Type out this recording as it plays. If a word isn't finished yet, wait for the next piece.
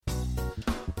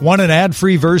Want an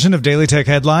ad-free version of Daily Tech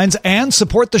Headlines and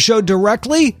support the show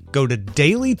directly? Go to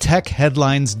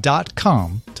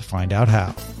dailytechheadlines.com to find out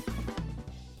how.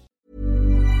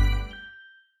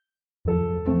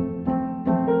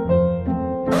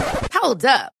 Hold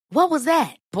up. What was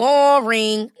that?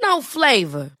 Boring. No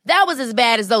flavor. That was as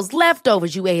bad as those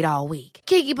leftovers you ate all week.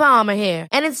 Keke Palmer here,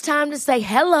 and it's time to say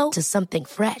hello to something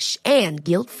fresh and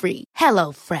guilt-free.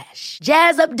 Hello Fresh.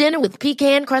 Jazz up dinner with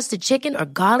pecan-crusted chicken or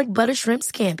garlic butter shrimp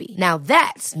scampi. Now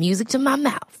that's music to my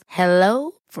mouth.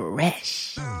 Hello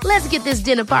Fresh. Let's get this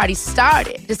dinner party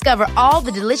started. Discover all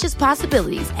the delicious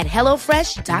possibilities at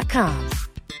hellofresh.com.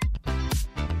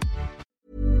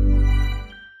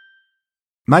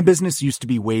 My business used to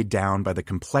be weighed down by the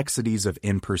complexities of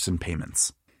in-person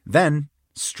payments. Then,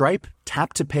 Stripe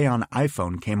Tap to Pay on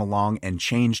iPhone came along and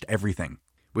changed everything.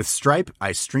 With Stripe,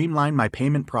 I streamlined my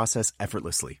payment process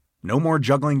effortlessly. No more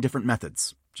juggling different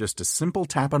methods. Just a simple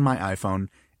tap on my iPhone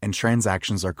and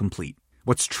transactions are complete.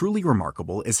 What's truly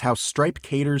remarkable is how Stripe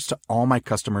caters to all my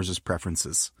customers'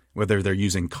 preferences. Whether they're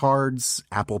using cards,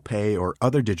 Apple Pay, or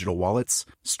other digital wallets,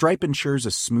 Stripe ensures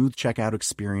a smooth checkout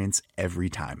experience every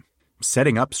time.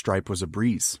 Setting up Stripe was a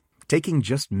breeze, taking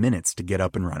just minutes to get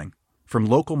up and running. From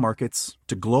local markets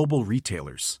to global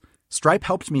retailers, Stripe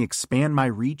helped me expand my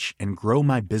reach and grow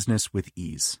my business with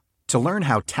ease. To learn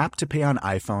how Tap to Pay on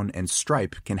iPhone and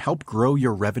Stripe can help grow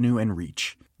your revenue and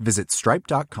reach, visit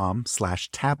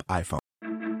stripe.com/tapiphone.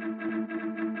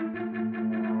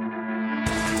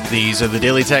 These are the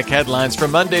Daily Tech headlines for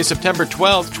Monday, September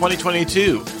 12th,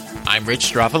 2022. I'm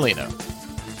Rich Straffolino.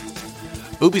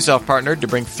 Ubisoft partnered to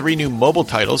bring 3 new mobile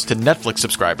titles to Netflix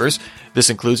subscribers.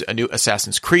 This includes a new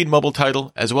Assassin's Creed mobile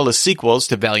title, as well as sequels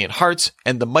to Valiant Hearts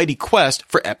and The Mighty Quest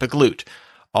for Epic Loot.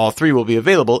 All 3 will be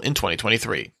available in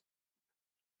 2023.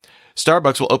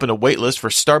 Starbucks will open a waitlist for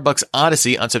Starbucks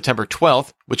Odyssey on September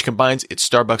 12th, which combines its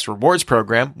Starbucks Rewards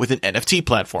program with an NFT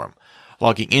platform.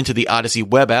 Logging into the Odyssey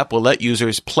web app will let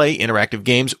users play interactive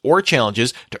games or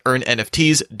challenges to earn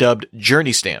NFTs dubbed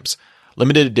Journey Stamps.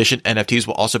 Limited edition NFTs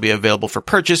will also be available for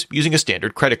purchase using a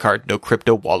standard credit card, no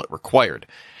crypto wallet required.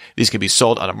 These can be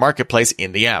sold on a marketplace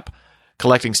in the app.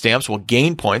 Collecting stamps will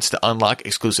gain points to unlock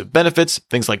exclusive benefits,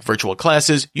 things like virtual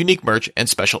classes, unique merch, and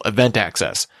special event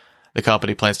access. The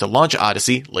company plans to launch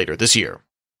Odyssey later this year.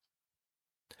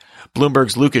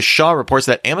 Bloomberg's Lucas Shaw reports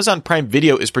that Amazon Prime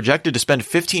Video is projected to spend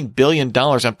 $15 billion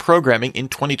on programming in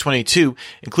 2022,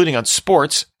 including on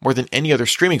sports, more than any other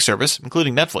streaming service,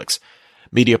 including Netflix.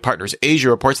 Media Partners Asia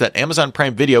reports that Amazon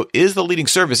Prime Video is the leading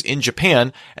service in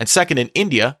Japan and second in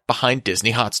India behind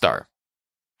Disney Hotstar.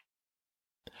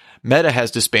 Meta has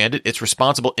disbanded its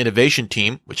responsible innovation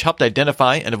team, which helped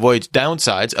identify and avoid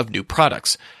downsides of new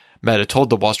products. Meta told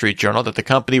the Wall Street Journal that the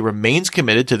company remains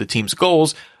committed to the team's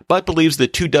goals, but believes the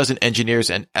 24 engineers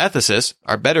and ethicists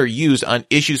are better used on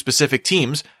issue-specific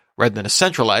teams rather than a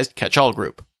centralized catch-all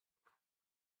group.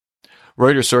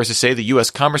 Reuters sources say the U.S.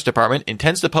 Commerce Department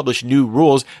intends to publish new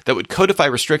rules that would codify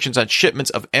restrictions on shipments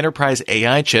of enterprise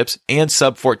AI chips and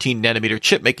sub-14 nanometer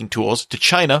chip-making tools to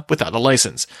China without a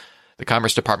license. The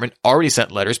Commerce Department already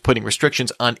sent letters putting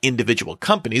restrictions on individual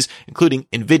companies, including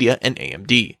NVIDIA and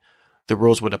AMD. The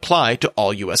rules would apply to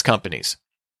all U.S. companies.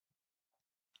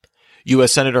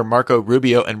 U.S. Senator Marco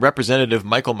Rubio and Representative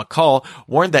Michael McCaul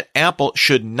warned that Apple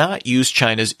should not use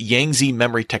China's Yangtze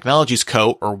Memory Technologies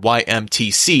Co., or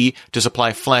YMTC, to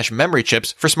supply flash memory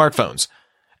chips for smartphones.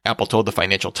 Apple told the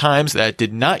Financial Times that it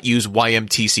did not use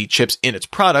YMTC chips in its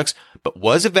products, but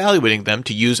was evaluating them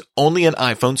to use only on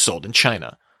iPhones sold in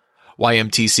China.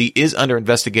 YMTC is under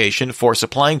investigation for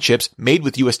supplying chips made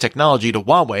with U.S. technology to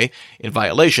Huawei in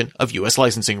violation of U.S.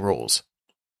 licensing rules.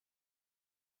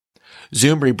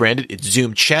 Zoom rebranded its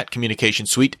Zoom Chat communication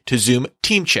suite to Zoom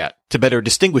Team Chat to better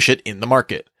distinguish it in the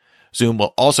market. Zoom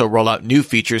will also roll out new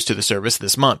features to the service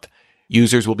this month.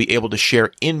 Users will be able to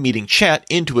share in-meeting chat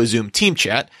into a Zoom Team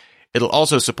Chat. It'll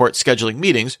also support scheduling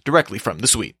meetings directly from the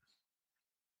suite.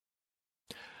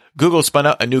 Google spun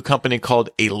out a new company called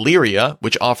Aleria,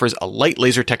 which offers a light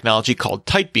laser technology called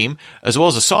Tightbeam, as well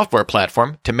as a software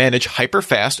platform to manage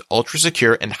hyper-fast,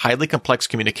 ultra-secure, and highly complex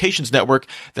communications network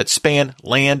that span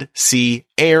land, sea,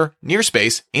 air, near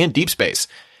space, and deep space.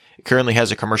 It currently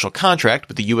has a commercial contract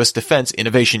with the U.S. Defense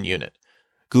Innovation Unit.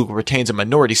 Google retains a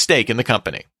minority stake in the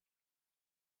company.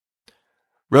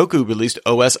 Roku released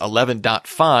OS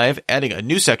 11.5, adding a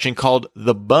new section called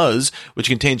The Buzz, which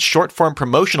contains short-form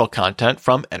promotional content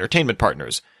from entertainment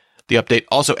partners. The update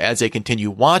also adds a continue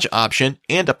watch option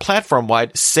and a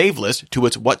platform-wide save list to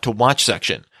its What to Watch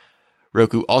section.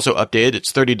 Roku also updated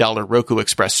its $30 Roku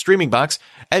Express streaming box,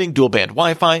 adding dual-band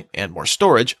Wi-Fi and more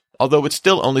storage, although it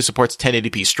still only supports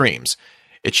 1080p streams.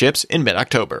 It ships in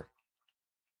mid-October.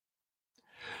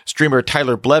 Streamer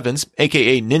Tyler Blevins,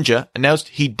 aka Ninja, announced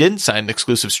he didn't sign an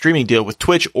exclusive streaming deal with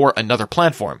Twitch or another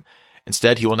platform.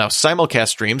 Instead, he will now simulcast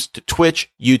streams to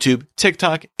Twitch, YouTube,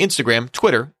 TikTok, Instagram,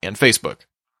 Twitter, and Facebook.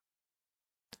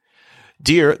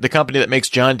 Deere, the company that makes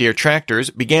John Deere tractors,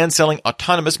 began selling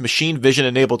autonomous machine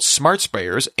vision-enabled smart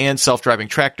sprayers and self-driving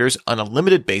tractors on a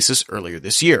limited basis earlier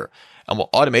this year, and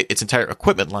will automate its entire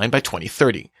equipment line by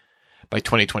 2030. By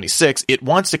 2026, it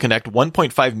wants to connect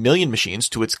 1.5 million machines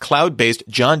to its cloud-based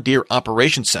John Deere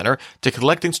Operations Center to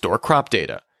collect and store crop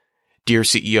data. Deere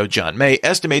CEO John May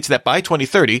estimates that by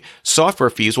 2030, software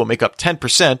fees will make up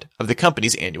 10% of the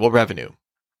company's annual revenue.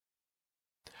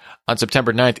 On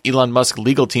September 9th, Elon Musk's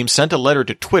legal team sent a letter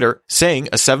to Twitter saying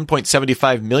a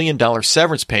 $7.75 million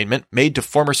severance payment made to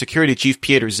former security chief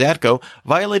Piotr Zatko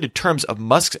violated terms of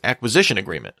Musk's acquisition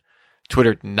agreement.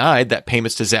 Twitter denied that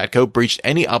payments to Zatko breached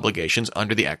any obligations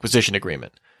under the acquisition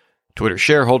agreement. Twitter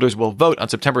shareholders will vote on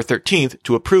September 13th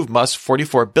to approve Musk's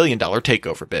 $44 billion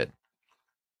takeover bid.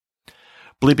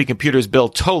 Bleepy Computers' Bill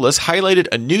Tolis highlighted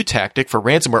a new tactic for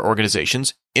ransomware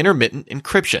organizations, intermittent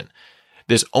encryption.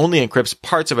 This only encrypts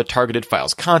parts of a targeted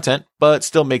file's content, but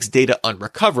still makes data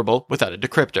unrecoverable without a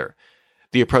decryptor.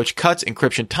 The approach cuts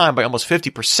encryption time by almost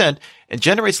 50% and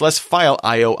generates less file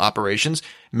I/O operations,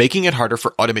 making it harder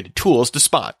for automated tools to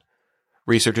spot.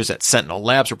 Researchers at Sentinel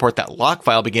Labs report that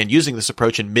Lockfile began using this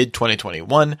approach in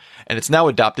mid-2021, and it's now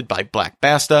adopted by Black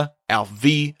Basta,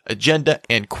 ALV, Agenda,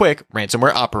 and Quick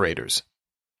ransomware operators.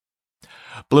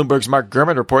 Bloomberg's Mark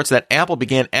Gurman reports that Apple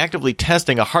began actively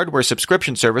testing a hardware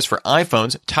subscription service for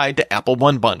iPhones tied to Apple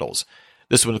One bundles.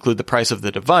 This would include the price of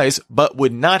the device, but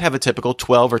would not have a typical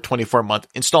 12 or 24-month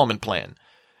installment plan.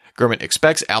 Gurman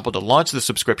expects Apple to launch the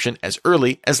subscription as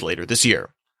early as later this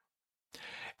year.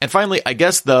 And finally, I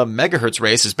guess the megahertz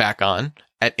race is back on.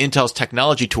 At Intel's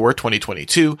Technology Tour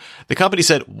 2022, the company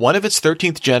said one of its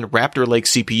 13th gen Raptor Lake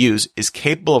CPUs is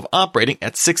capable of operating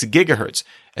at 6 GHz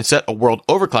and set a world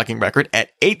overclocking record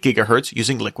at 8 GHz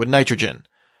using liquid nitrogen.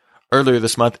 Earlier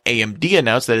this month, AMD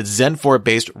announced that its Zen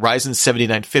 4-based Ryzen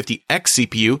 7950X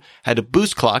CPU had a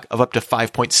boost clock of up to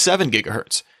 5.7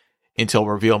 GHz. Intel will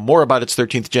reveal more about its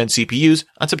 13th gen CPUs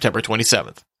on September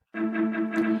 27th.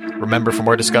 Remember, for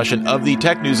more discussion of the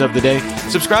tech news of the day,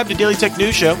 subscribe to Daily Tech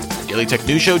News Show,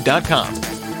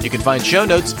 dailytechnewsshow.com. You can find show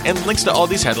notes and links to all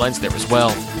these headlines there as well.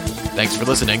 Thanks for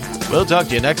listening. We'll talk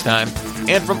to you next time.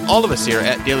 And from all of us here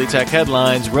at Daily Tech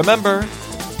Headlines, remember,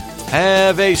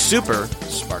 have a super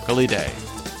sparkly day.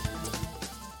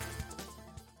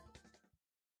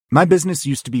 My business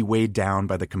used to be weighed down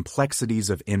by the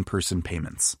complexities of in-person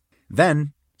payments.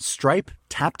 Then, Stripe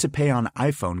Tap to Pay on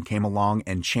iPhone came along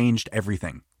and changed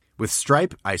everything. With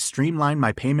Stripe, I streamlined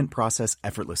my payment process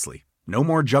effortlessly. No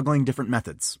more juggling different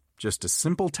methods. Just a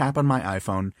simple tap on my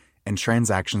iPhone and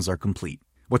transactions are complete.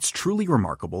 What's truly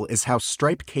remarkable is how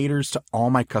Stripe caters to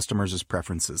all my customers'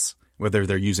 preferences. Whether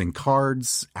they're using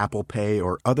cards, Apple Pay,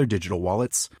 or other digital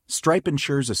wallets, Stripe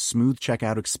ensures a smooth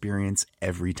checkout experience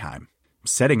every time.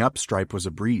 Setting up Stripe was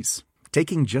a breeze,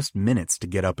 taking just minutes to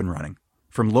get up and running.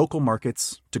 From local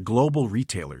markets to global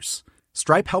retailers,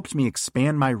 Stripe helped me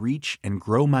expand my reach and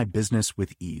grow my business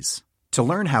with ease. To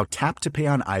learn how Tap to Pay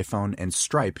on iPhone and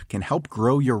Stripe can help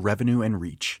grow your revenue and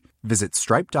reach, visit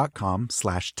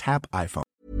stripe.com/tapiphone.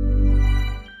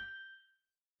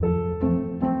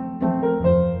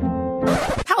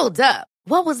 Hold up.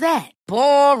 What was that?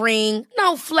 Boring.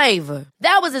 No flavor.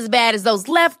 That was as bad as those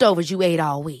leftovers you ate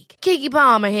all week. Keke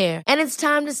Palmer here, and it's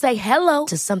time to say hello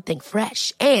to something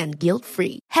fresh and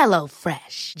guilt-free. Hello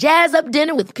Fresh. Jazz up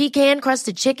dinner with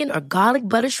pecan-crusted chicken or garlic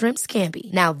butter shrimp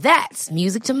scampi. Now that's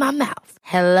music to my mouth.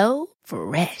 Hello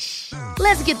Fresh.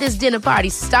 Let's get this dinner party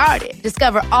started.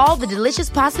 Discover all the delicious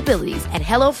possibilities at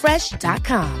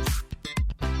HelloFresh.com.